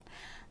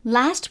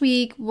Last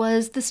week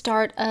was the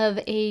start of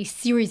a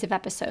series of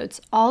episodes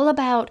all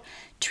about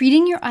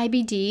treating your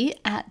IBD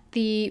at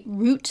the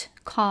root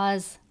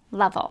cause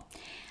level.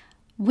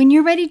 When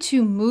you're ready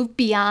to move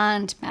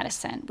beyond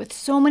medicine with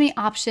so many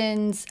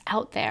options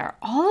out there,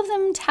 all of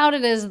them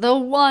touted as the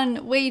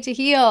one way to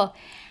heal,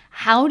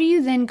 how do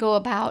you then go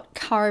about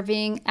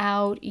carving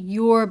out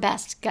your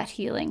best gut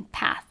healing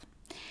path?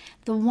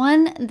 The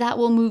one that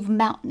will move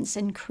mountains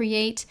and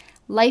create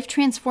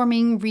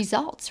life-transforming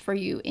results for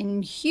you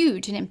in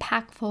huge and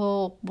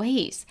impactful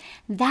ways.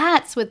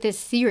 That's what this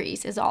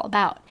series is all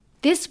about.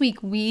 This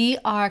week, we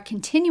are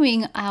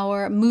continuing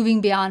our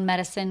Moving Beyond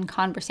Medicine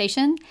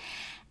conversation,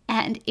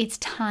 and it's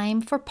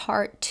time for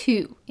part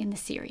 2 in the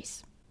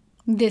series.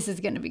 This is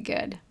going to be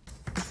good.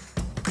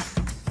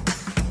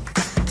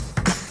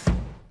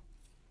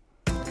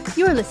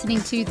 You are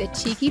listening to the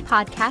Cheeky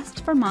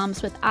Podcast for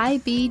Moms with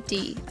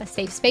IBD, a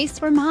safe space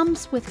where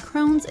moms with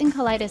Crohn's and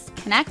colitis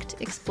connect,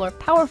 explore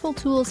powerful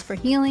tools for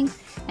healing,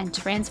 and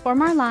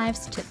transform our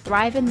lives to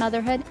thrive in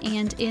motherhood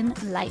and in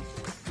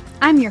life.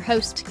 I'm your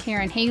host,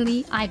 Karen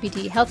Haley,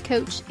 IBD health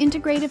coach,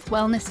 integrative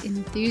wellness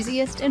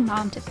enthusiast, and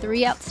mom to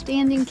 3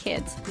 outstanding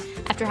kids.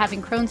 After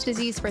having Crohn's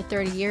disease for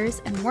 30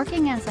 years and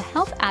working as a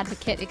health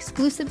advocate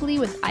exclusively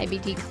with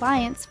IBD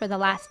clients for the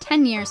last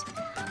 10 years,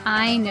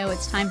 I know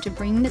it's time to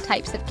bring the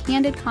types of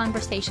candid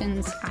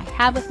conversations I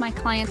have with my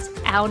clients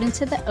out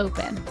into the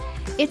open.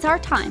 It's our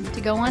time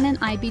to go on an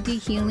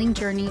IBD healing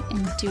journey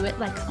and do it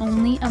like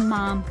only a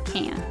mom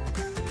can.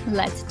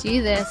 Let's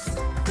do this.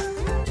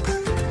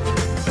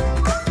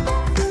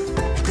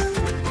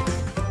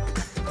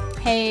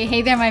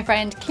 Hey there, my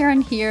friend.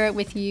 Karen here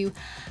with you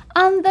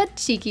on the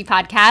Cheeky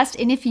Podcast.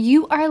 And if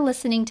you are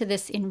listening to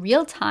this in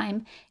real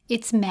time,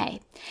 it's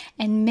May.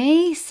 And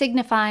May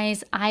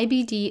signifies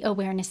IBD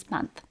Awareness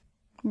Month.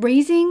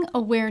 Raising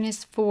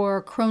awareness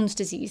for Crohn's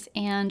disease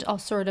and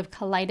ulcerative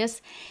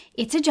colitis,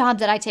 it's a job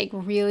that I take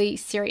really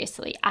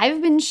seriously.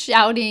 I've been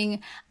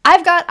shouting,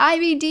 "I've got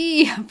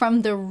IBD"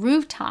 from the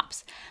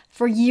rooftops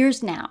for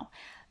years now,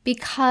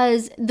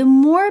 because the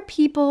more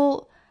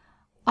people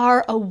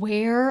are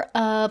aware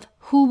of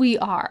who we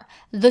are,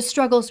 the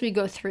struggles we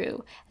go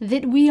through,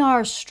 that we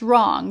are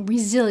strong,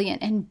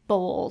 resilient, and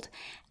bold,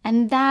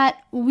 and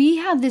that we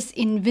have this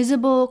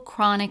invisible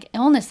chronic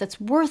illness that's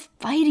worth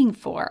fighting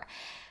for,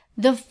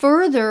 the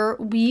further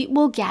we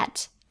will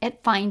get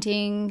at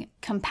finding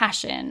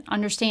compassion,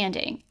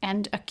 understanding,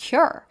 and a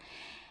cure.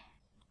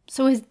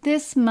 So as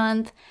this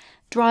month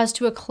draws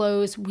to a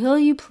close, will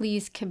you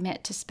please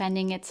commit to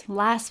spending its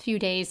last few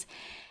days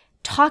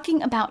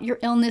talking about your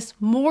illness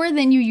more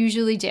than you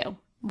usually do?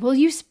 Will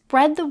you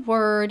spread the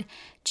word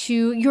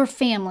to your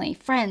family,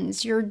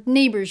 friends, your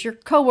neighbors, your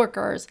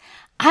coworkers?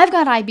 I've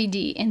got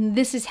IBD and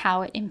this is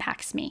how it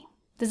impacts me.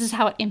 This is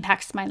how it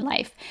impacts my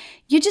life.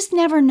 You just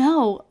never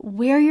know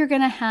where you're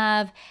going to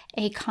have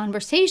a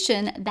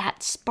conversation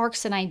that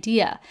sparks an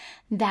idea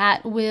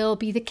that will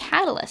be the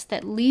catalyst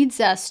that leads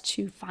us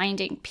to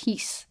finding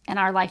peace in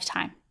our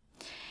lifetime.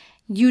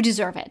 You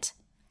deserve it.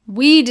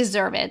 We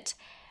deserve it.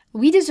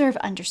 We deserve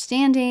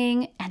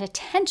understanding and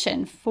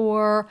attention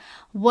for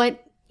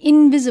what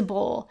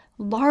invisible,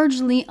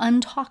 largely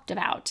untalked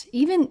about,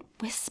 even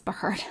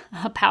whispered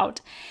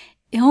about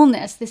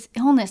this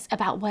illness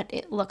about what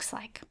it looks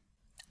like.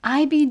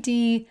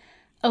 IBD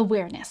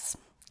awareness.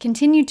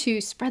 Continue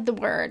to spread the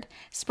word,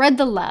 spread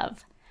the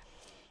love.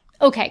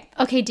 Okay,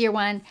 dear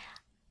one,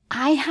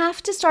 I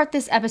have to start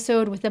this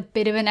episode with a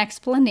bit of an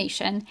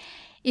explanation.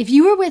 If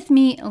you were with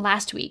me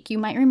last week, you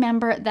might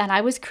remember that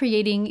I was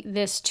creating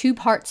this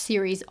 2-part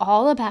series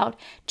all about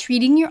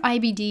treating your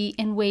IBD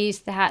in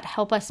ways that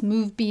help us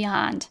move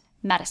beyond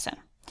medicine.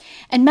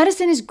 And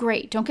medicine is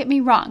great, don't get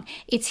me wrong.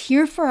 It's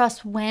here for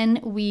us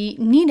when we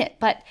need it,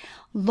 but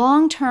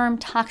long-term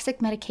toxic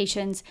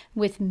medications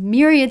with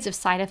myriads of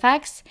side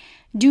effects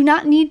do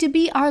not need to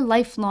be our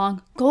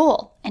lifelong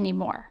goal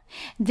anymore.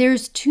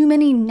 There's too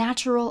many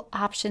natural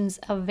options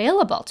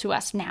available to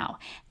us now.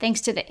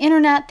 Thanks to the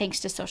internet, thanks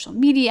to social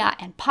media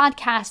and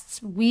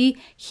podcasts, we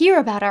hear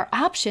about our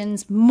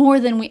options more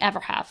than we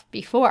ever have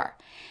before.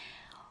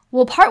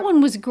 Well, part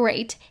 1 was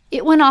great.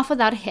 It went off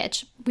without a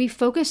hitch. We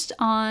focused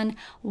on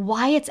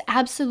why it's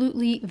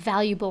absolutely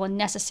valuable and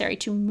necessary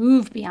to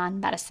move beyond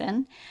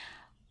medicine.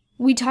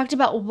 We talked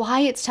about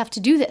why it's tough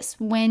to do this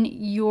when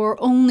your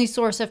only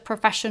source of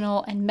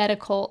professional and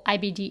medical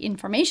IBD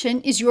information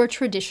is your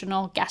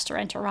traditional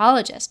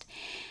gastroenterologist.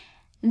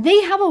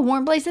 They have a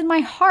warm place in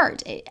my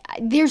heart.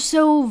 They're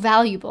so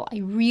valuable. I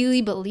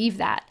really believe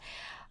that.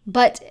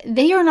 But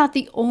they are not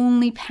the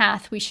only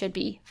path we should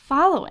be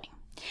following.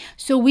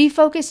 So we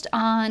focused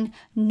on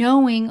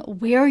knowing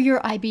where your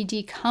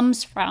IBD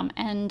comes from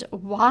and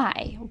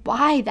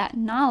why that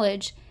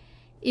knowledge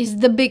is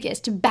the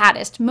biggest,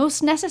 baddest,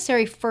 most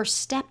necessary first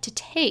step to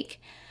take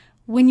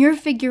when you're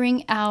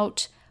figuring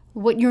out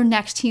what your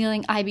next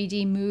healing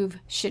IBD move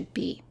should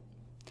be.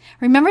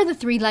 Remember the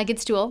 3-legged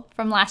stool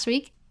from last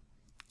week?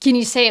 Can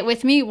you say it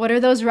with me? What are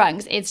those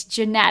rungs? It's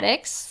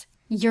genetics,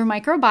 your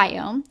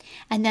microbiome,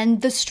 and then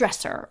the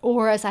stressor,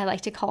 or as I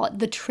like to call it,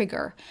 the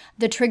trigger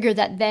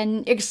that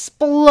then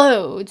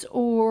explodes,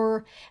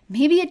 or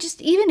maybe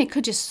it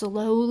could just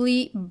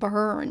slowly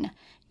burn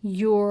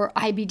your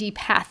IBD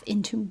path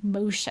into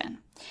motion.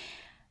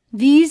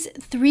 These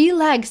 3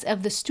 legs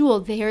of the stool,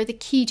 they are the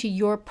key to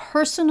your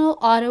personal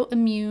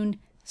autoimmune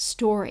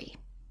story.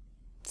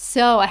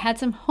 So I had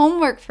some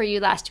homework for you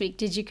last week.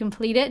 Did you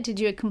complete it? Did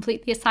you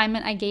complete the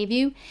assignment I gave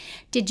you?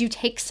 Did you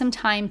take some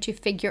time to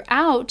figure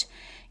out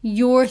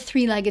your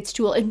 3-legged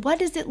stool and what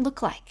does it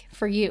look like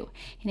for you?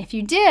 And if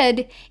you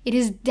did, it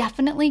is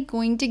definitely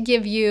going to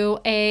give you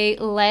a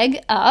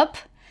leg up.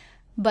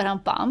 But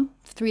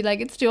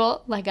 3-legged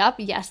stool, leg up.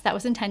 Yes, that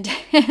was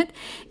intended.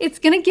 It's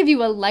going to give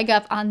you a leg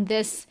up on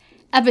this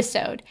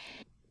episode.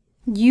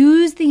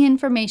 Use the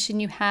information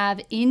you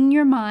have in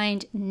your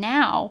mind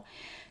now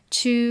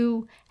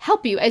to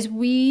help you as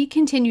we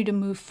continue to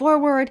move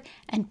forward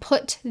and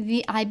put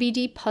the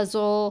IBD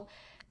puzzle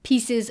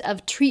pieces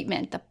of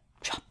treatment,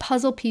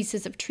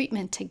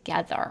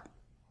 together.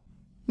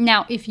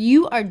 Now, if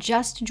you are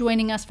just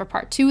joining us for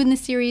part 2 in the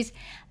series,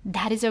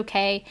 that is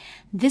okay.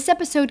 This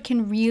episode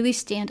can really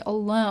stand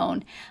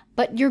alone,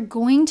 but you're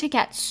going to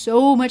get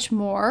so much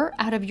more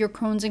out of your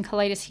Crohn's and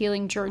colitis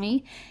healing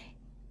journey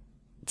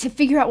to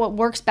figure out what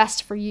works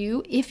best for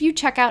you if you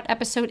check out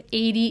episode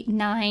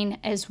 89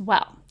 as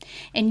well.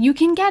 And you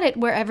can get it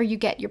wherever you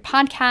get your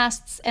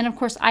podcasts. And of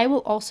course, I will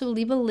also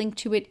leave a link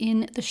to it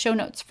in the show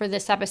notes for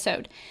this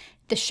episode.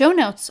 The show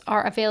notes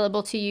are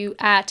available to you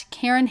at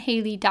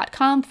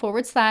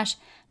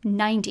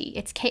KarenHaley.com/90.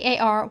 It's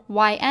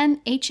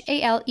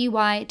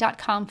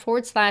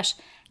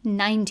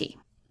KarenHaley.com/90.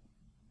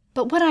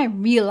 But what I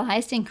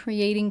realized in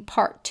creating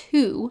part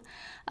 2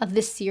 of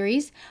this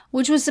series,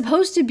 which was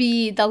supposed to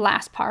be the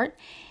last part,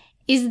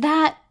 is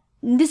that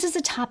this is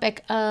a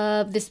topic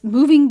of this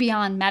moving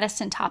beyond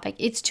medicine topic.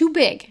 It's too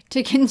big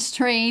to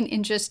constrain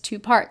in just 2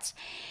 parts.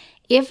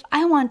 If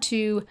I want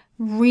to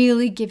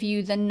really give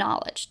you the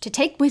knowledge to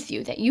take with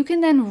you that you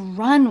can then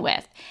run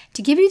with,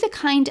 to give you the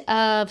kind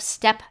of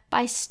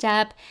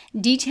step-by-step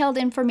detailed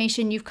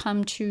information you've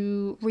come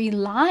to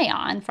rely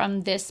on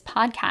from this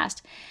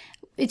podcast,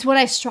 it's what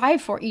I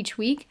strive for each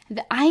week,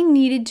 that I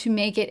needed to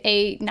make it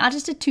not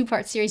just a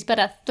 2-part series, but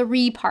a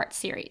 3-part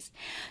series.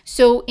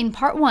 So in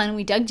part 1,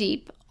 we dug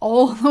deep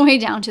all the way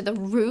down to the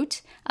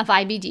root of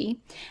IBD.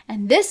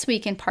 And this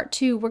week in part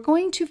 2, we're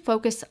going to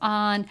focus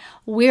on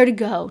where to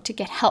go to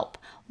get help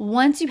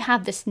once you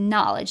have this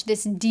knowledge,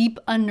 this deep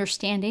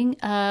understanding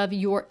of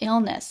your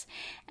illness.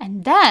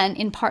 And then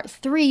in part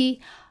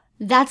 3,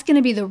 that's going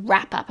to be the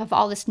wrap up of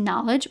all this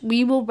knowledge.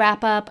 We will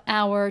wrap up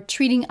our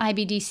Treating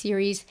IBD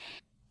series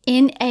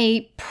in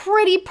a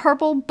pretty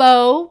purple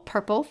bow,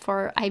 purple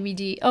for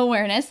IBD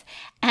awareness,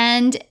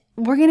 and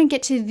we're going to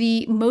get to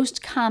the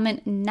most common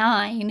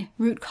 9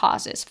 root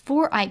causes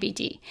for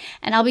IBD.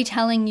 And I'll be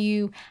telling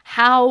you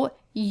how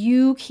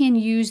you can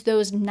use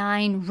those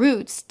 9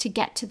 roots to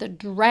get to the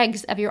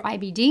dregs of your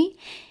IBD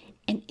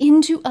and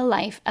into a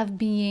life of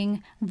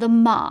being the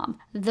mom,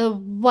 the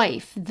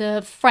wife,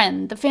 the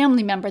friend, the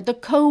family member, the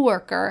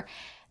coworker,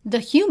 the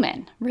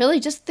human,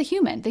 really just the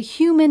human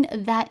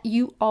that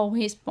you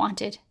always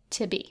wanted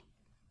to be.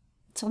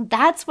 So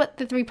that's what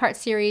the 3-part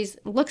series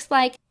looks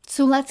like.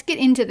 So let's get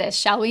into this,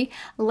 shall we?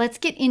 Let's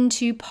get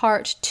into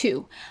part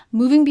 2,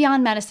 moving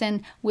beyond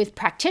medicine with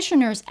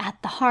practitioners at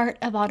the heart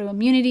of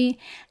autoimmunity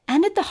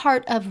and at the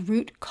heart of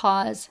root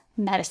cause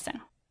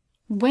medicine.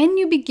 When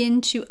you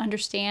begin to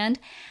understand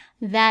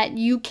that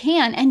you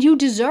can and you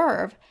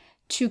deserve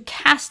to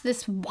cast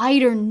this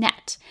wider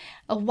net,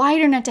 a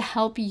wider net to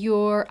help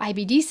your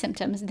IBD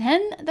symptoms,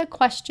 then the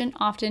question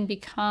often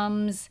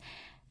becomes,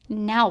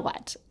 now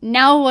what?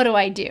 Now what do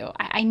I do?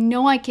 I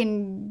know I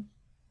can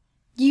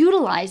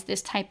utilize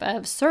this type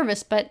of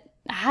service, but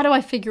how do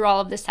I figure all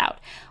of this out?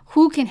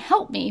 Who can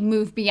help me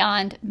move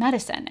beyond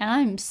medicine? And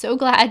I'm so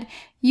glad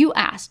you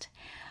asked.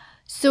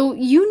 So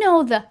you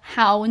know the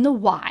how and the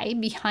why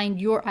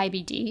behind your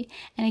IBD.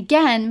 And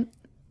again,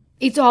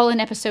 it's all in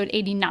episode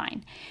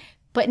 89.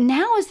 But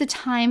now is the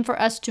time for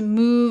us to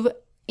move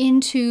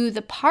into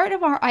the part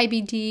of our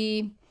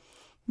IBD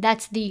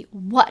that's the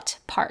what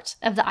part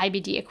of the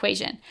IBD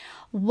equation.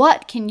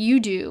 What can you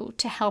do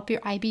to help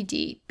your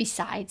IBD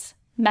besides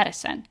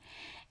medicine?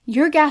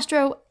 Your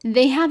gastro,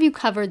 they have you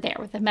covered there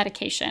with the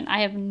medication,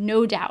 I have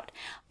no doubt.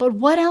 But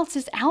what else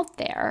is out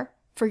there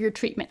for your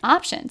treatment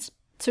options?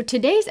 So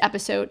today's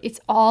episode, it's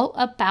all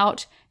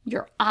about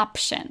your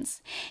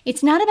options.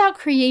 It's not about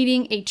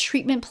creating a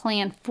treatment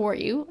plan for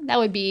you. That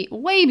would be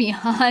way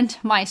beyond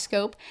my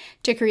scope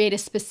to create a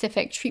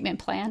specific treatment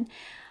plan.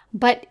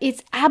 But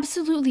it's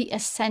absolutely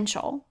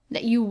essential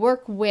that you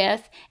work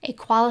with a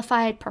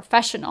qualified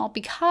professional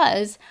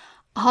because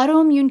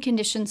autoimmune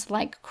conditions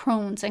like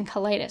Crohn's and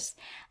colitis,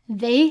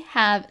 they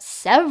have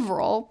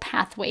several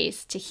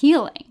pathways to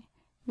healing,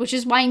 which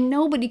is why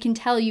nobody can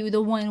tell you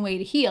the one way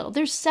to heal.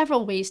 There's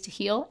several ways to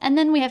heal, and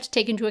then we have to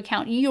take into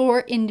account your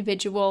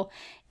individual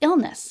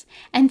illness.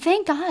 And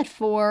thank God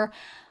for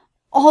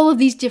all of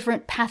these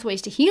different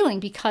pathways to healing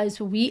because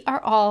we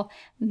are all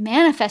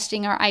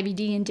manifesting our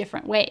IBD in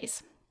different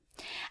ways.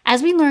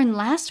 As we learned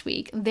last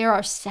week, there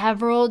are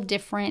several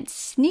different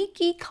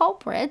sneaky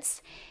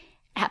culprits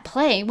at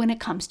play when it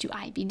comes to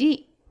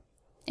IBD.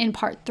 In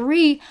part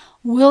 3,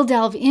 we'll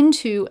delve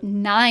into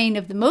 9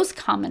 of the most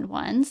common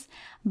ones,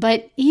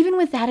 but even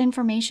with that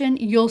information,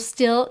 you'll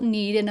still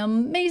need an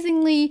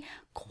amazingly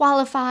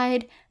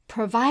qualified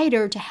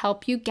provider to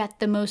help you get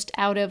the most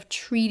out of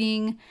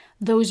treating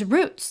those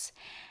roots.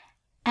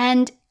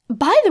 And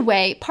by the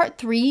way, part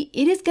 3,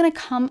 it is going to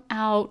come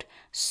out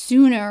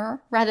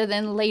sooner rather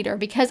than later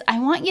because I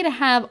want you to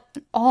have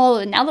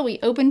now that we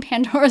open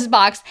Pandora's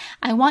box,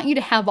 I want you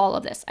to have all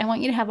of this. I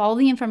want you to have all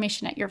the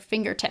information at your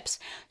fingertips.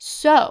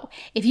 So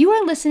if you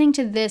are listening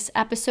to this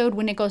episode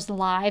when it goes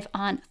live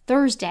on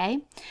Thursday,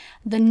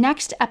 the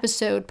next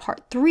episode,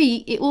 part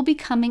 3, it will be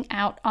coming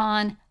out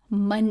on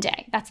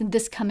Monday. That's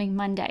this coming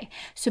Monday.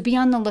 So be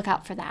on the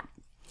lookout for that.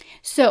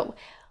 So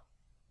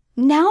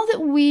now that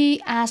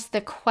we asked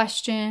the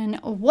question,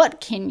 what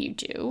can you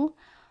do?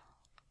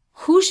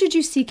 Who should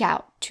you seek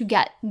out to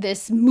get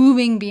this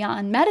moving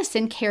beyond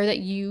medicine care that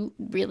you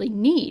really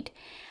need?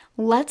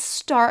 Let's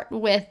start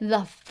with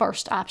the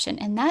first option,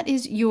 and that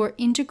is your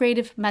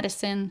integrative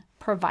medicine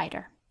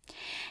provider.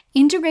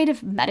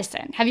 Integrative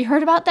medicine. Have you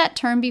heard about that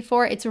term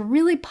before? It's a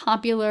really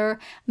popular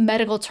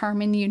medical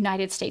term in the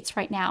United States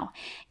right now.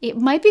 It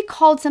might be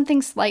called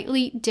something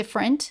slightly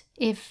different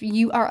if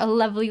you are a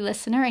lovely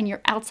listener and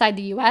you're outside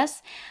the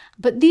US,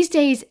 but these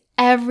days,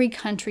 every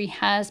country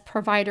has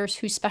providers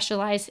who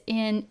specialize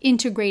in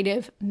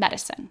integrative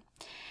medicine.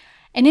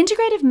 An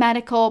integrative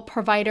medical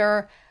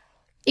provider,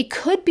 it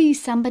could be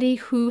somebody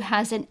who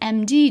has an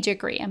MD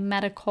degree, a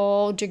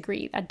medical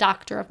degree, a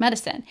doctor of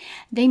medicine.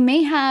 They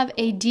may have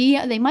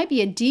they might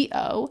be a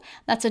DO,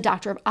 that's a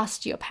doctor of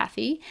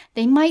osteopathy.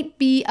 They might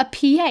be a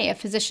PA, a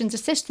physician's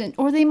assistant,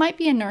 or they might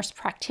be a nurse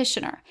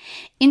practitioner.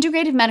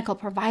 Integrative medical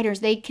providers,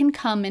 they can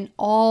come in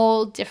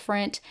all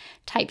different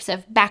types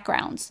of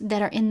backgrounds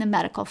that are in the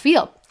medical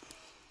field.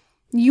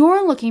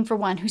 You're looking for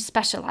one who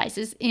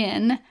specializes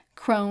in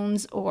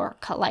Crohn's or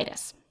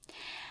colitis.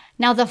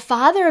 Now, the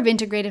father of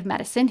integrative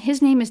medicine,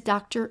 his name is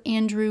Dr.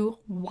 Andrew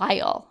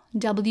Weil,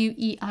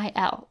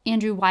 W-E-I-L,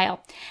 Andrew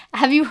Weil.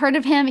 Have you heard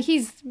of him?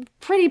 He's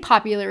pretty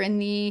popular in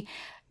the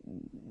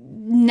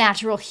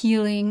natural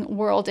healing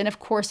world and, of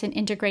course, in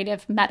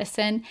integrative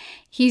medicine.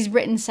 He's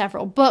written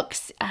several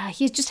books.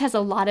 He just has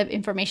a lot of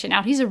information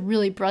out. He's a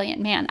really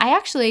brilliant man.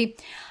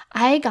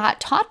 I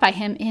got taught by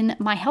him in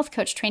my health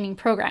coach training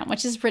program,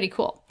 which is pretty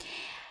cool.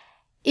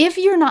 If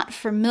you're not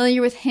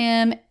familiar with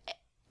him,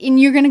 and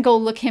you're going to go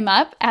look him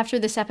up after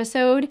this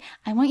episode,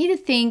 I want you to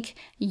think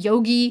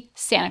Yogi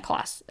Santa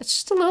Claus. It's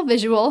just a little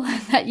visual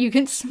that you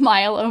can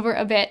smile over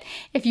a bit.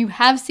 If you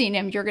have seen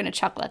him, you're going to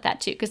chuckle at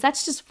that too, because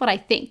that's just what I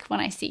think when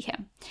I see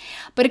him.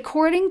 But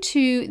according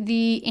to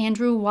the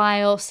Andrew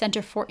Weil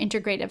Center for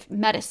Integrative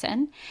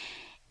Medicine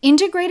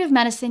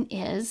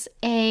is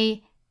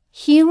a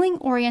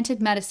healing-oriented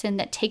medicine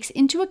that takes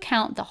into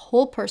account the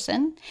whole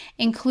person,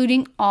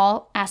 including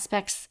all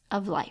aspects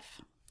of life.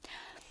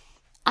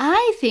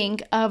 I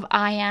think of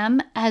IM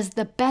as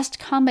the best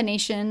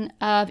combination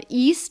of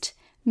East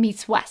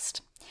meets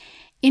West.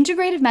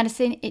 Integrative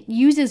medicine, it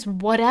uses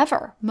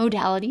whatever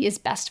modality is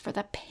best for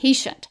the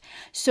patient.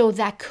 So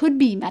that could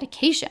be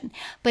medication,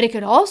 but it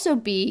could also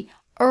be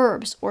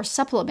herbs or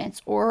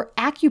supplements or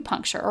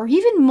acupuncture or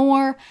even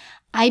more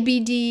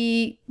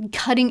IBD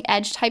cutting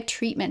edge type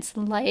treatments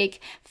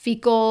like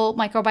fecal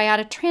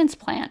microbiota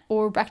transplant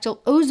or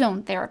rectal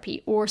ozone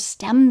therapy or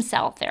stem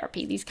cell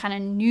therapy, these kind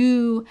of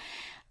new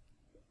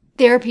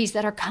therapies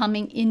that are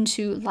coming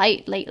into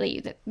light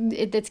lately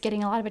that's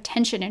getting a lot of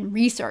attention and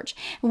research.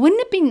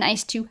 Wouldn't it be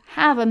nice to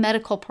have a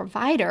medical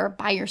provider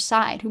by your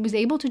side who was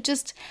able to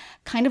just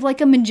kind of like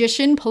a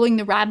magician pulling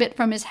the rabbit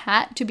from his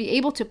hat to be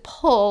able to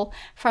pull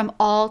from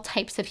all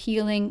types of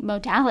healing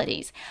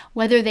modalities,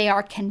 whether they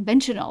are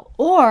conventional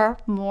or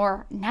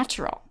more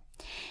natural?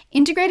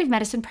 Integrative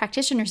medicine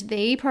practitioners,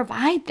 they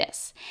provide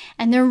this,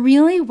 and they're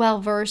really well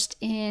versed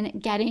in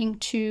getting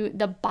to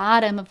the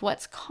bottom of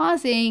what's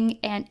causing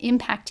and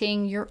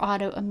impacting your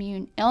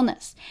autoimmune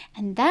illness.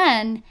 And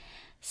then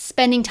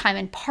spending time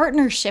in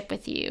partnership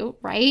with you,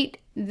 right?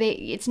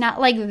 It's not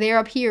like they're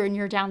up here and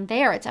you're down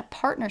there. It's a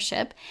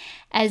partnership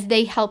as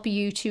they help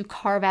you to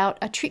carve out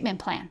a treatment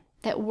plan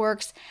that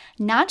works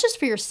not just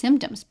for your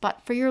symptoms,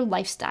 but for your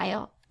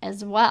lifestyle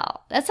as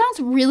well. That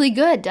sounds really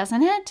good,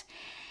 doesn't it?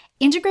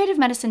 Integrative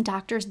medicine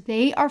doctors,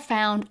 they are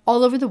found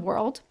all over the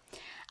world.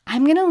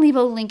 I'm going to leave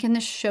a link in the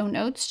show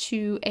notes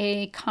to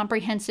a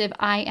comprehensive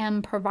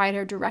IM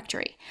provider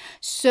directory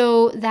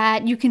so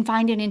that you can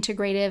find an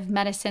integrative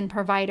medicine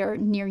provider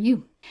near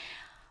you.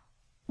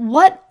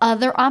 What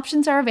other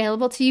options are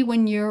available to you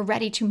when you're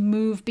ready to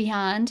move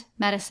beyond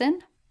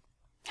medicine?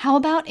 How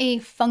about a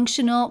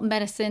functional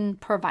medicine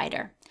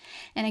provider?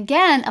 And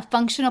again, a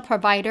functional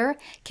provider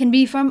can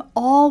be from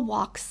all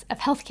walks of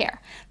healthcare,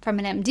 from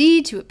an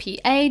MD to a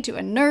PA to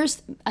a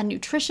nurse, a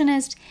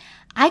nutritionist.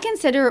 I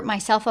consider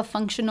myself a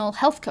functional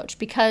health coach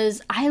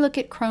because I look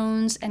at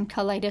Crohn's and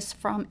colitis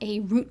from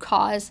a root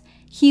cause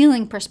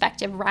healing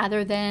perspective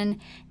rather than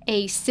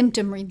a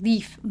symptom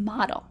relief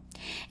model.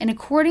 And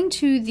according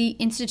to the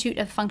Institute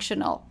of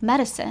Functional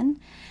Medicine,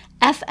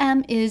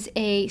 FM is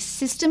a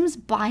systems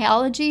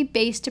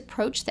biology-based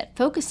approach that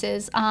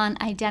focuses on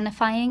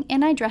identifying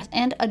and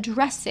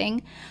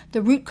addressing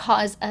the root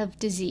cause of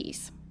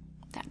disease.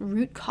 That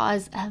root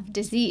cause of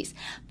disease.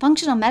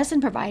 Functional medicine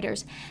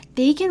providers,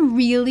 they can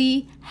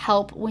really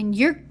help when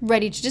you're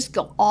ready to just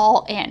go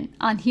all in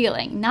on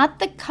healing, not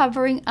the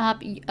covering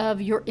up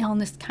of your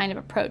illness kind of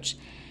approach.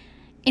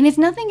 And it's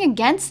nothing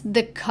against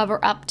the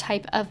cover-up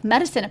type of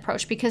medicine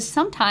approach, because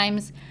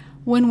sometimes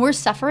when we're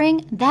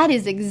suffering, that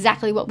is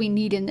exactly what we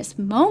need in this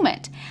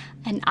moment.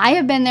 And I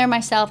have been there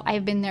myself. I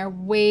have been there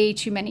way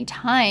too many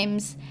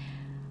times,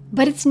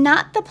 but it's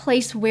not the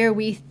place where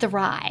we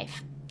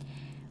thrive.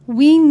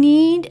 We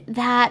need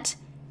that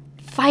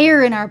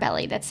fire in our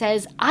belly that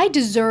says, I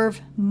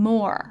deserve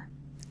more.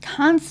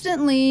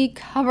 Constantly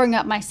covering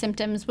up my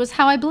symptoms was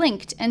how I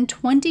blinked, and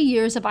 20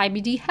 years of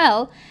IBD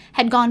hell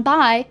had gone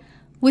by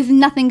with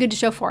nothing good to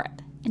show for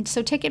it. And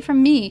so take it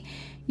from me,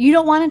 you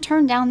don't want to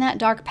turn down that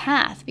dark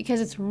path because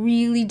it's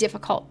really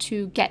difficult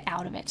to get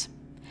out of it.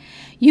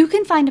 You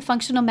can find a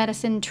functional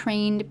medicine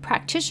trained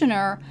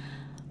practitioner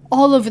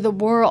all over the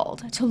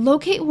world. To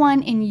locate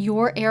one in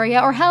your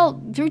area, or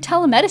hell, through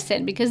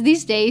telemedicine, because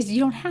these days you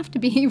don't have to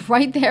be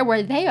right there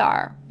where they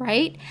are,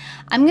 right?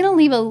 I'm going to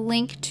leave a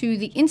link to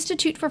the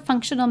Institute for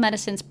Functional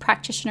Medicine's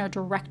practitioner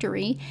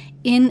directory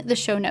in the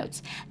show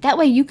notes. That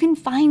way you can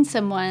find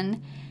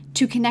someone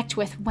to connect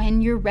with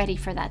when you're ready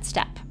for that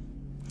step.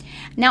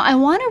 Now, I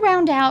want to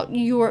round out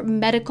your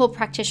medical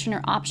practitioner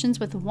options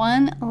with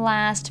one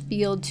last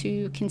field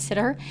to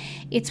consider.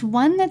 It's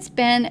one that's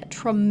been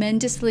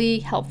tremendously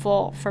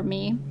helpful for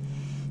me.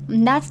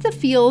 And that's the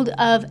field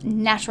of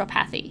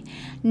naturopathy.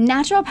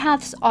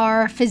 Naturopaths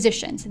are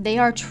physicians. They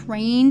are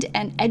trained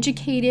and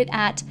educated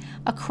at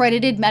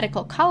accredited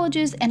medical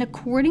colleges, and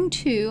according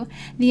to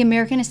the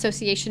American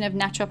Association of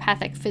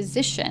Naturopathic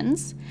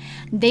Physicians,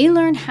 they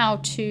learn how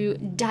to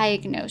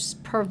diagnose,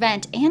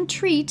 prevent, and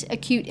treat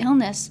acute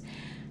illness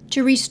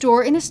to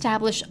restore and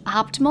establish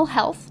optimal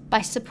health by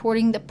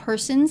supporting the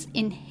person's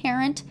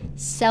inherent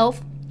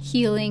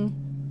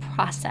self-healing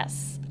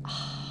process.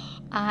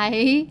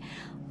 I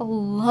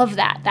love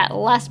that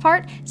last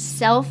part,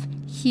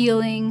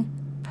 self-healing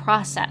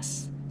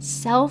process.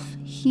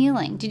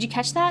 Self-healing. Did you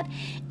catch that?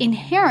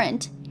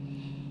 Inherent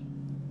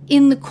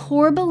in the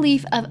core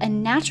belief of a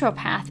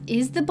naturopath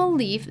is the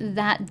belief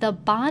that the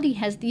body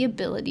has the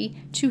ability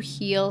to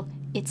heal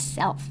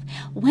itself.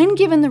 When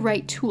given the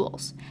right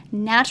tools,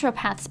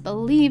 naturopaths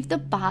believe the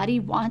body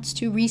wants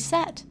to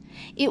reset.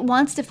 It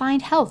wants to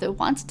find health. It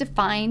wants to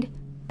find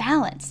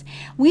balance.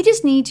 We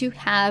just need to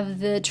have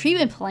the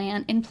treatment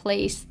plan in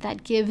place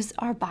that gives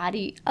our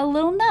body a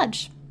little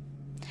nudge.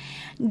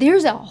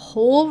 There's a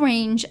whole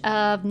range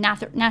of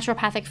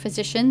naturopathic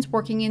physicians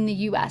working in the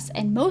US,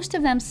 and most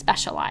of them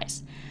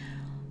specialize.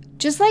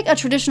 Just like a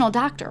traditional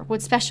doctor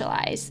would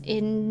specialize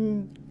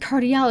in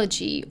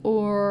cardiology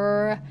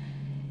or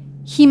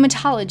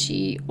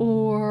hematology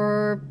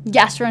or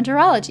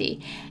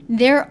gastroenterology,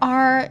 there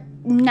are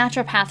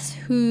naturopaths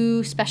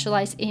who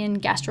specialize in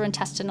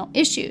gastrointestinal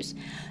issues.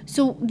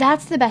 So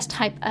that's the best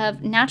type of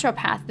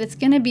naturopath that's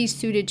going to be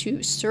suited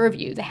to serve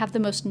you. They have the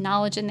most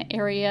knowledge in the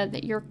area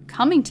that you're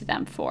coming to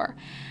them for.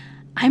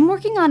 I'm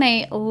working on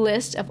a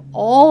list of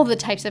all the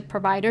types of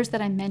providers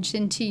that I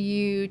mentioned to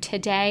you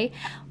today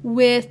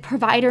with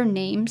provider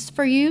names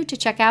for you to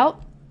check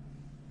out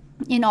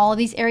in all of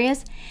these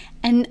areas.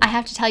 And I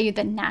have to tell you,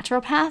 the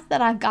naturopath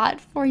that I've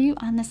got for you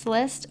on this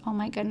list, oh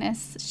my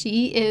goodness,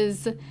 she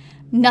is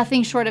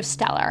nothing short of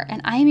stellar.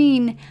 And I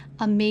mean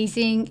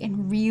amazing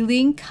and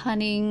really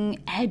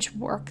cutting edge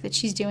work that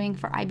she's doing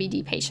for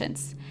IBD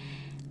patients.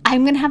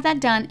 I'm going to have that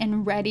done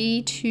and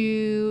ready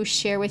to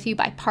share with you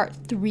by part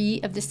 3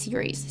 of the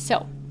series.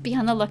 So be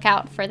on the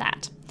lookout for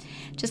that.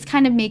 Just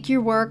kind of make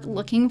your work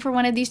looking for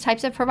one of these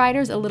types of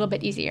providers a little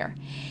bit easier.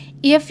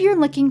 If you're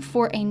looking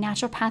for a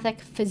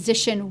naturopathic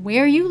physician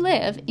where you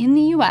live in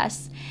the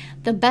US,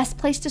 the best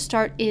place to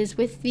start is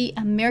with the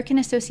American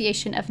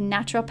Association of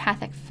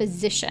Naturopathic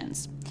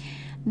Physicians.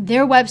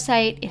 Their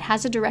website, it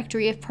has a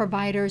directory of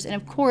providers, and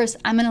of course,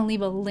 I'm going to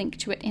leave a link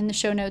to it in the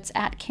show notes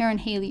at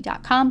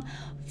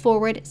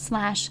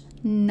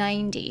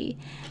KarenHaley.com/90.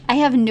 I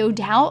have no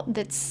doubt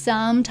that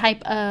some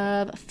type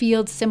of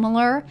field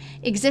similar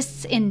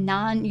exists in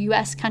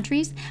non-US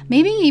countries.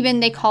 Maybe even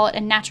they call it a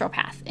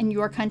naturopath in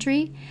your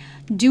country.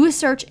 Do a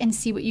search and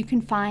see what you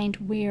can find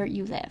where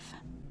you live.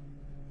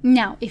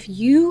 Now, if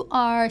you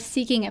are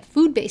seeking a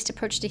food-based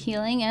approach to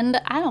healing,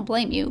 and I don't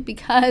blame you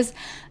because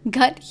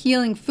gut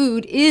healing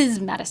food is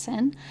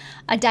medicine,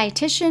 a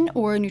dietitian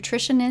or a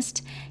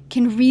nutritionist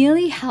can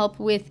really help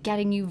with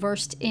getting you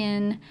versed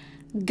in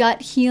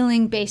gut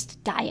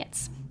healing-based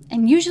diets.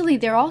 And usually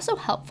they're also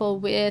helpful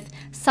with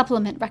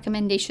supplement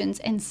recommendations,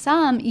 and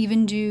some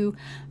even do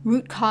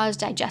root cause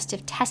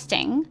digestive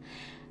testing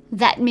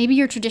that maybe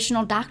your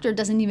traditional doctor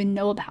doesn't even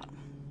know about.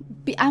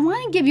 I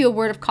want to give you a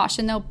word of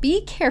caution though.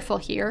 Be careful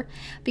here,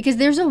 because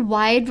there's a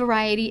wide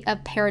variety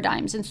of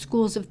paradigms and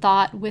schools of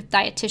thought with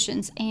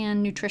dietitians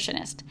and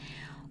nutritionists.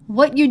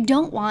 What you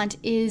don't want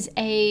is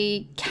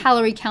a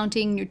calorie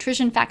counting,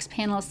 nutrition facts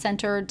panel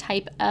centered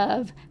type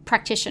of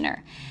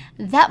practitioner.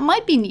 That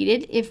might be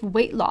needed if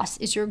weight loss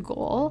is your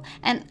goal,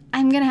 and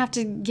I'm going to have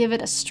to give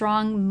it a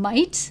strong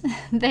might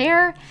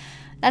there.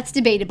 That's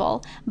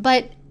debatable,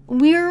 but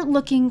we're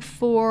looking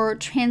for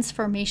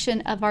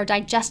transformation of our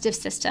digestive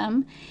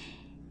system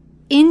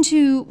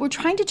we're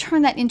trying to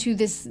turn that into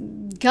this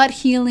gut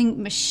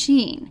healing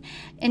machine.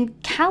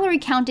 And calorie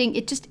counting,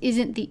 it just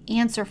isn't the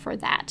answer for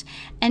that.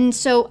 And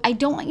so I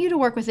don't want you to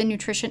work with a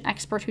nutrition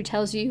expert who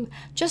tells you,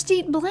 just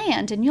eat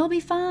bland and you'll be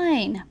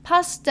fine.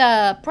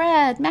 Pasta,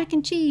 bread, mac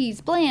and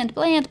cheese, bland,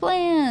 bland,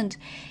 bland.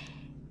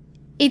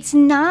 It's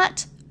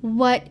not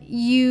what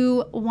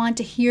you want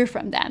to hear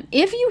from them.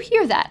 If you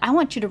hear that, I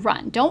want you to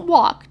run. Don't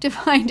walk to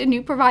find a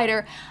new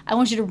provider. I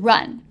want you to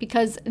run,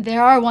 because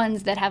there are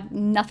ones that have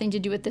nothing to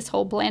do with this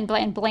whole bland,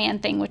 bland,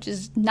 bland thing, which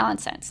is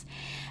nonsense.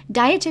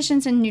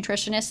 Dietitians and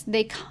nutritionists,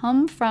 they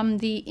come from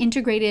the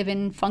integrative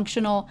and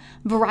functional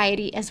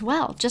variety as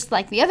well, just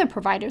like the other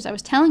providers I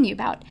was telling you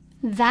about.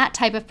 That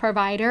type of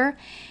provider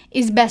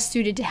is best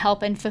suited to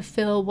help and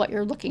fulfill what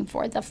you're looking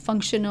for, the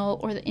functional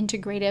or the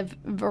integrative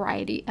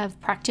variety of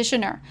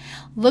practitioner.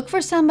 Look for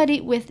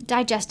somebody with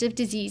digestive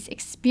disease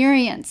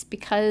experience,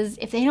 because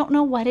if they don't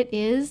know what it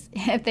is,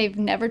 if they've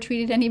never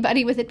treated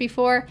anybody with it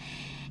before,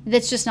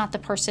 that's just not the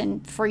person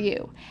for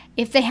you.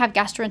 If they have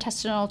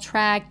gastrointestinal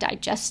tract,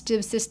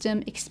 digestive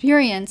system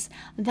experience,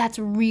 that's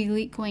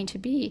really going to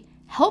be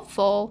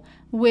helpful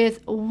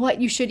with what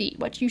you should eat,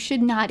 what you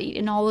should not eat,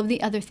 and all of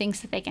the other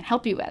things that they can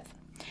help you with.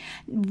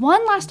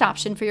 One last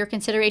option for your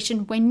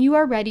consideration when you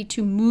are ready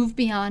to move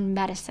beyond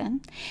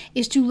medicine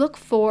is to look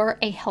for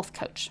a health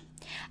coach.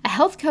 A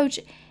health coach,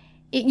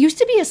 it used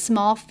to be a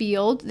small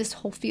field, this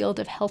whole field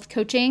of health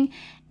coaching,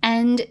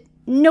 and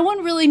no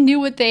one really knew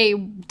what they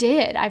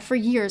did. For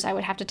years, I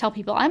would have to tell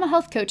people, I'm a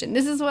health coach and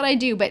this is what I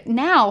do. But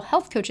now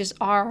health coaches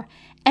are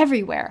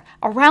everywhere,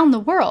 around the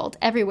world,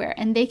 everywhere.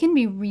 And they can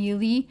be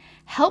really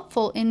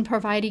helpful in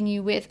providing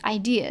you with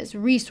ideas,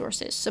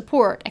 resources,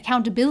 support,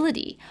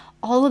 accountability,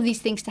 all of these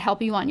things to help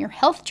you on your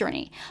health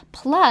journey.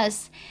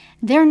 Plus,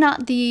 they're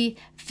not the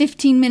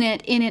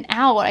 15-minute in and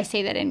out, I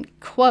say that in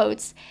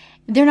quotes,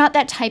 they're not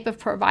that type of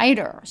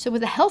provider. So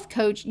with a health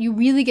coach, you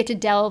really get to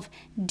delve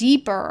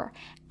deeper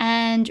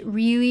and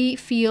really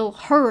feel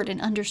heard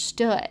and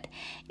understood.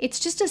 It's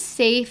just a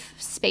safe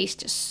space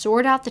to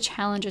sort out the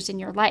challenges in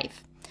your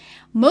life.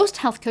 Most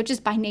health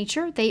coaches by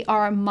nature, they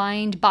are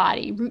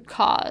mind-body, root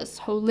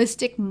cause,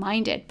 holistic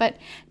minded, but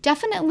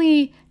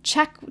definitely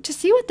check to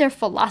see what their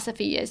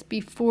philosophy is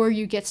before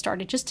you get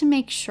started, just to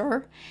make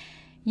sure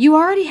you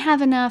already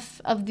have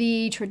enough of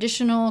the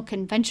traditional,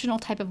 conventional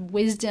type of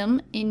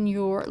wisdom in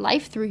your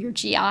life through your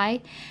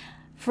GI.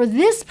 For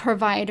this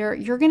provider,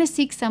 you're going to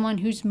seek someone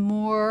who's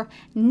more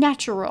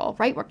natural,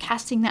 right? We're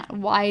casting that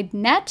wide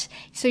net.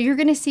 So you're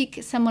going to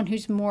seek someone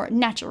who's more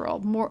natural,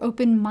 more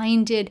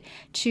open-minded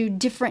to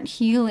different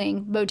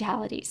healing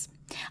modalities.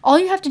 All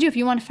you have to do if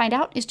you want to find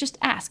out is just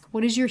ask,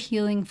 what is your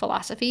healing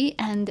philosophy?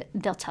 And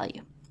they'll tell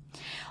you.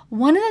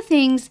 One of the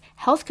things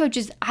health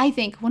coaches, I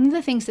think, one of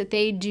the things that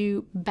they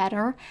do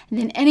better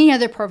than any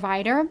other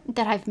provider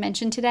that I've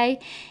mentioned today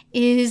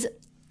is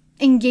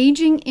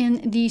engaging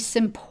in the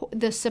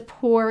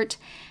support,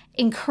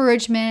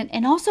 encouragement,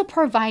 and also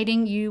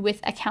providing you with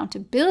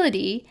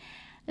accountability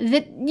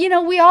that,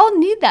 we all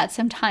need that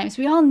sometimes.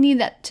 We all need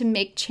that to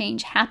make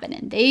change happen,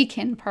 and they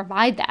can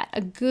provide that.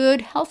 A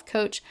good health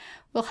coach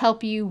will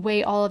help you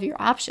weigh all of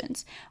your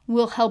options,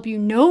 will help you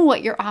know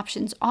what your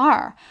options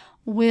are,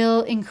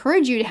 will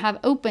encourage you to have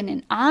open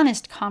and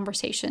honest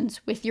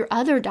conversations with your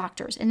other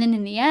doctors. And then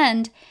in the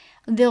end,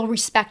 they'll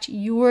respect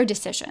your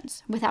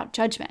decisions without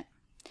judgment.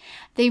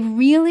 They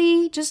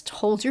really just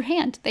hold your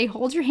hand. They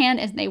hold your hand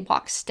as they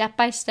walk step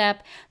by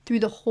step through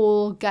the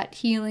whole gut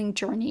healing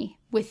journey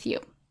with you.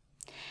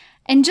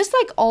 And just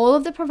like all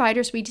of the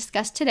providers we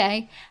discussed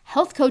today,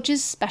 health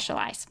coaches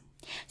specialize.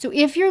 So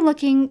if you're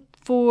looking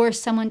for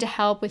someone to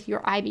help with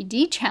your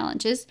IBD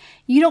challenges,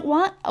 you don't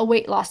want a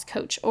weight loss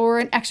coach or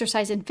an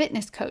exercise and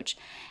fitness coach.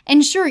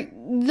 And sure,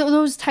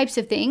 those types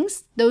of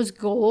things, those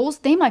goals,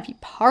 they might be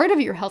part of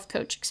your health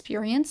coach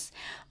experience,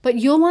 but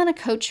you'll want a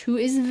coach who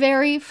is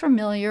very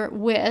familiar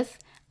with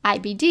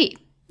IBD.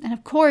 And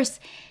of course,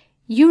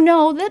 you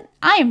know that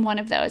I am one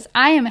of those.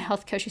 I am a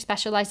health coach who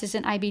specializes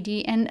in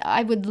IBD, and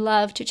I would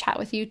love to chat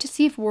with you to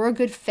see if we're a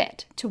good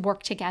fit to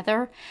work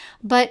together.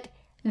 But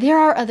there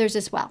are others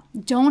as well.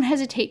 Don't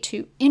hesitate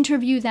to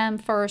interview them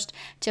first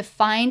to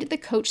find the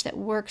coach that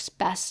works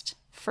best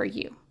for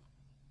you.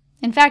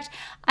 In fact,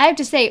 I have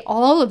to say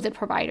all of the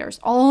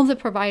providers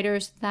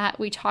that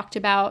we talked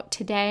about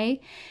today,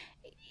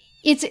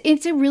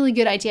 it's a really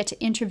good idea to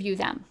interview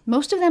them.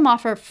 Most of them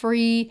offer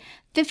free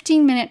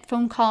 15-minute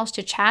phone calls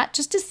to chat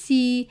just to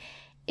see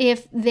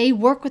if they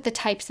work with the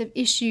types of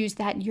issues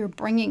that you're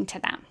bringing to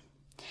them.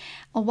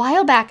 A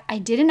while back, I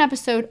did an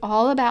episode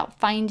all about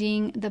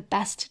finding the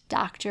best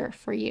doctor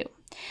for you.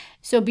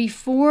 So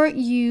before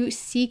you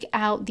seek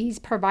out these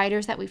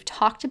providers that we've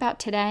talked about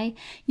today,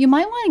 you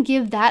might want to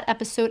give that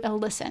episode a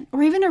listen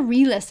or even a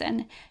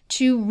re-listen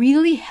to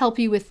really help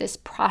you with this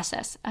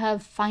process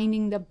of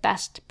finding the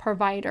best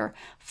provider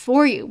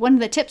for you. One of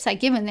the tips I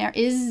give in there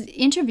is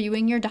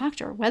interviewing your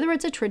doctor, whether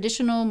it's a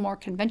traditional, more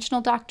conventional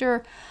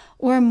doctor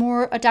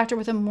or a doctor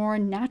with a more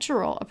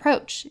natural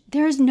approach.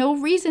 There is no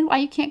reason why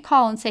you can't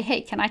call and say, hey,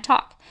 can I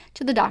talk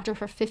to the doctor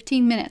for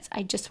 15 minutes?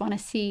 I just want to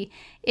see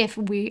if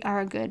we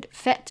are a good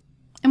fit.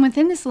 And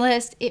within this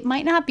list, it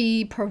might not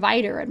be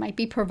provider, it might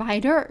be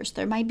providers.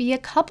 There might be a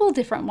couple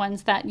different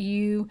ones that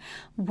you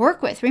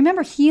work with.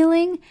 Remember,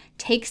 healing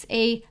takes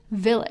a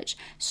village.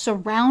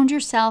 Surround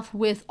yourself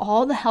with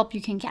all the help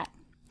you can get.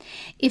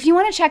 If you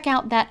want to check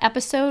out that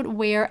episode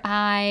where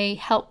I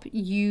help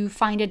you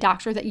find a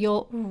doctor that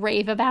you'll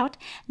rave about,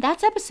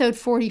 that's episode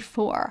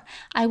 44.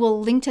 I will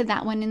link to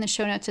that one in the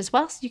show notes as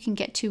well so you can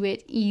get to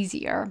it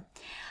easier.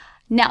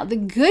 Now, the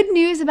good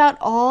news about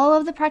all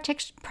of the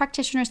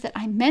practitioners that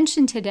I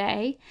mentioned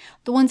today,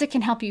 the ones that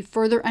can help you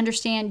further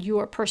understand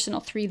your personal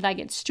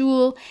three-legged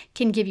stool,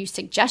 can give you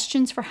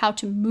suggestions for how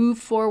to move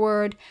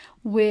forward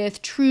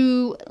with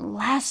true,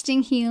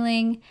 lasting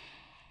healing.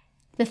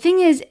 The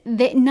thing is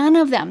that none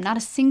of them, not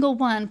a single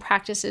one,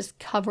 practices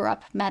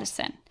cover-up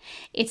medicine.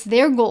 It's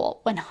their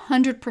goal,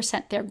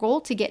 100% their goal,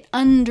 to get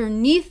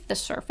underneath the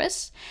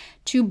surface,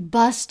 to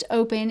bust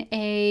open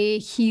a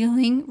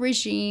healing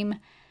regime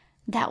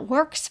that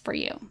works for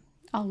you,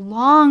 a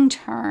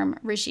long-term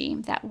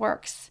regime that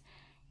works.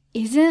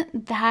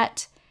 Isn't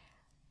that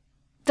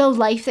the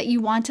life that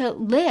you want to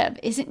live?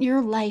 Isn't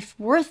your life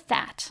worth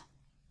that?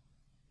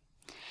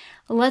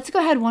 Let's go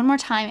ahead one more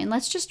time and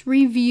let's just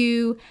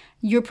review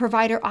your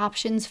provider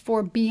options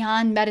for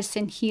beyond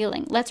medicine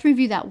healing. Let's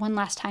review that one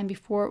last time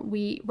before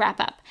we wrap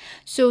up.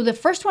 So the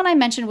first one I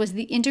mentioned was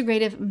the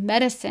integrative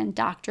medicine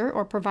doctor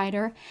or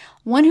provider,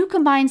 one who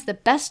combines the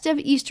best of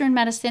Eastern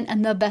medicine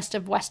and the best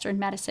of Western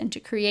medicine to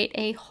create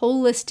a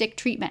holistic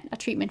treatment, a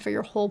treatment for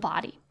your whole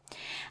body.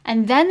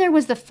 And then there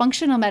was the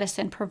functional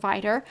medicine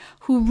provider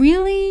who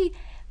really,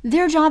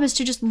 their job is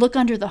to just look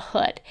under the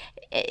hood.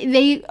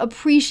 They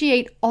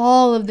appreciate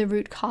all of the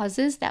root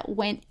causes that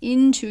went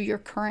into your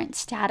current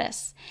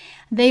status.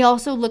 They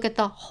also look at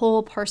the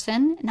whole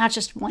person, not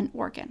just one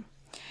organ.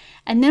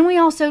 And then we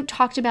also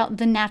talked about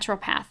the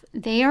naturopath.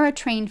 They are a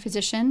trained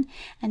physician,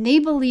 and they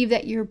believe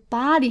that your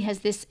body has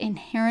this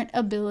inherent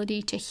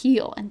ability to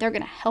heal, and they're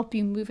going to help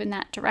you move in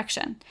that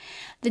direction.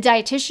 The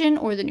dietitian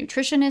or the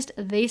nutritionist,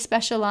 they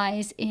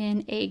specialize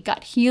in a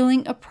gut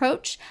healing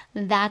approach.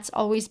 That's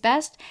always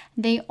best.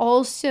 They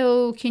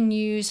also can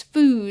use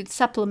food,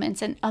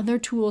 supplements, and other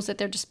tools at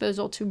their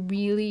disposal to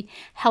really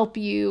help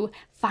you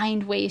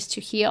find ways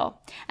to heal.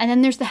 And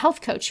then there's the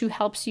health coach who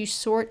helps you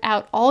sort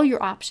out all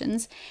your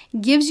options,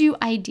 gives you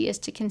ideas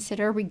to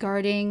consider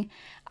regarding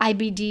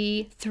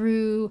IBD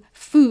through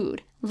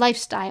food,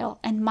 lifestyle,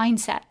 and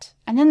mindset.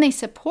 And then they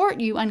support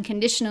you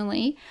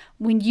unconditionally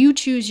when you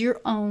choose your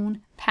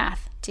own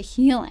path to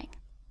healing.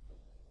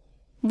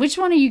 Which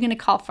one are you going to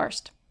call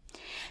first?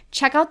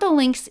 Check out the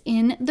links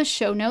in the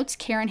show notes,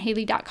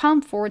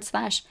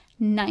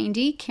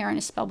 KarenHaley.com/90. Karen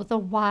is spelled with a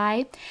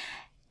Y.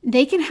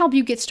 They can help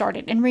you get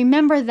started. And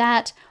remember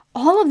that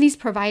all of these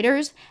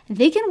providers,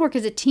 they can work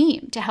as a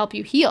team to help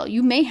you heal.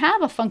 You may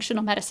have a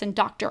functional medicine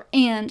doctor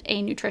and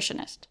a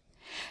nutritionist.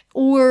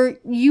 Or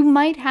you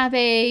might have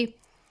a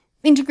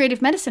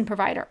integrative medicine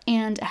provider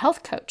and a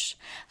health coach.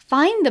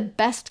 Find the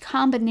best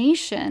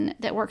combination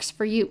that works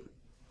for you.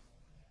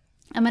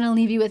 I'm going to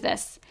leave you with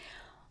this.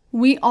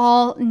 We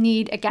all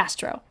need a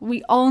gastro.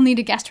 We all need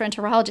a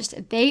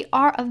gastroenterologist. They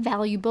are a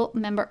valuable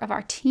member of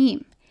our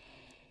team.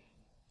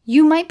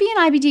 You might be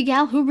an IBD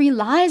gal who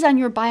relies on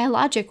your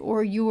biologic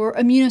or your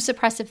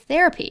immunosuppressive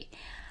therapy,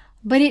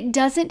 but it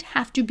doesn't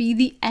have to be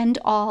the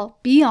end-all,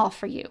 be-all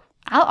for you.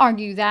 I'll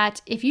argue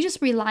that if you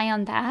just rely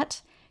on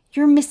that,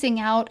 you're missing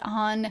out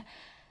on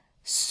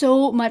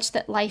so much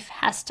that life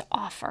has to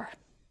offer.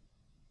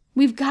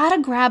 We've got to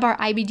grab our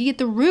IBD at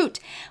the root.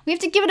 We have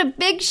to give it a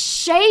big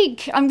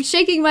shake. I'm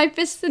shaking my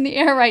fists in the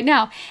air right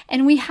now.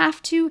 And we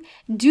have to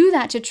do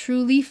that to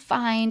truly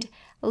find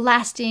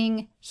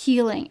lasting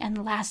healing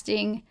and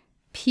lasting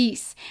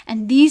peace.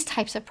 And these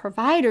types of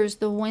providers,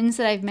 the ones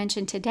that I've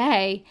mentioned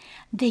today,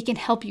 they can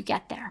help you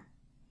get there.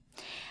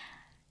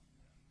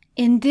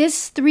 In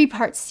this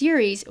 3-part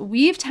series,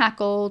 we've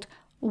tackled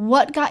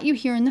what got you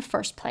here in the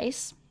first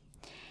place.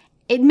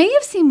 It may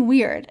have seemed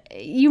weird.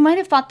 You might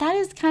have thought that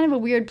is kind of a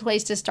weird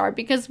place to start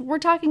because we're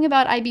talking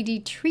about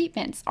IBD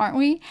treatments, aren't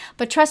we?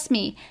 But trust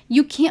me,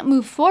 you can't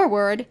move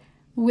forward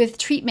with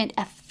treatment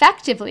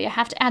effectively. I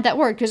have to add that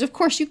word because of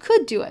course you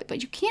could do it,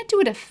 but you can't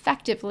do it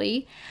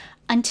effectively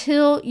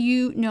until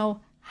you know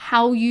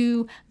how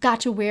you got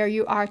to where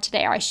you are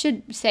today. Or I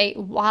should say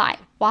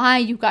why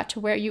you got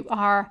to where you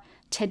are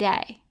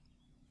today.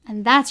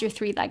 And that's your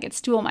three-legged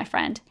stool, my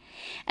friend.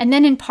 And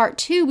then in part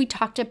 2, we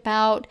talked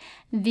about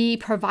the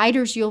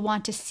providers you'll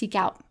want to seek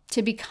out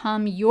to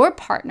become your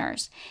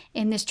partners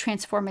in this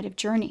transformative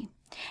journey.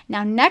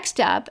 Now, next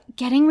up,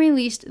 getting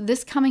released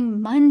this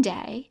coming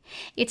Monday,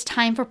 it's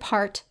time for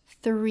part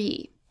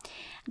 3.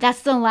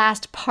 That's the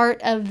last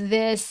part of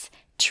this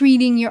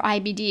treating your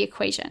IBD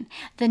equation.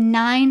 The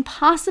 9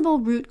 possible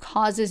root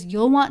causes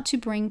you'll want to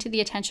bring to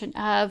the attention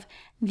of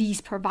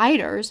these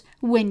providers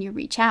when you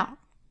reach out.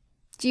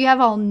 Do you have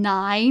all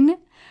 9?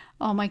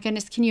 Oh my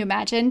goodness, can you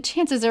imagine?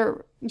 Chances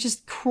are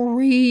just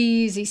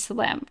crazy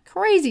slim.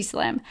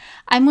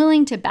 I'm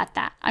willing to bet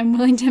that. I'm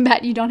willing to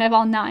bet you don't have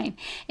all 9.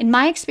 In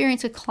my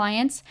experience with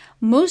clients,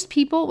 most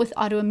people with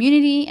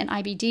autoimmunity and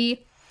IBD,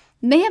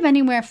 they have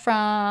anywhere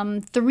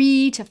from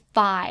 3 to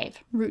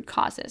 5 root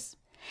causes.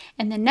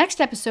 In the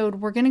next episode,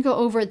 we're going to go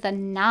over the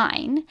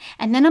 9,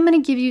 and then I'm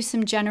going to give you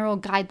some general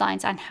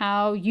guidelines on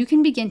how you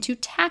can begin to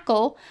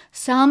tackle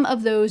some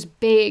of those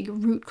big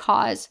root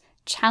cause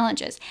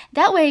challenges.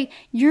 That way,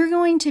 you're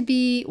going to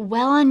be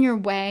well on your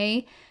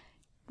way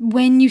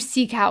when you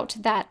seek out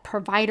that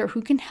provider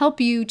who can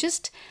help you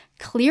just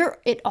clear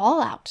it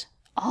all out.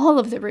 All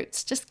of the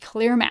roots, just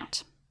clear them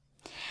out.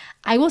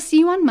 I will see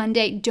you on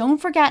Monday. Don't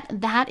forget,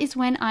 that is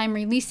when I'm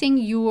releasing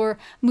your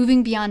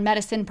Moving Beyond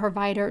Medicine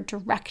provider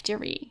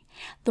directory,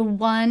 the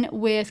one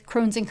with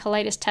Crohn's and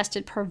colitis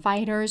tested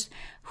providers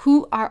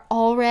who are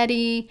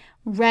already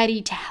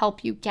ready to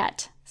help you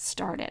get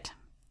started.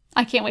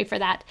 I can't wait for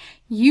that.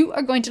 You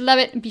are going to love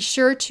it. Be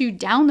sure to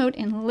download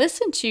and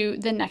listen to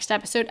the next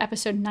episode,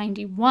 episode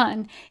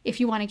 91, if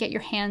you want to get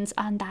your hands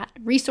on that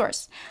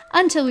resource.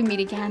 Until we meet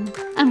again,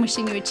 I'm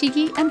wishing you a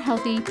cheeky and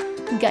healthy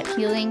gut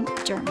healing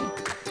journey.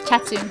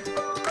 Chat soon.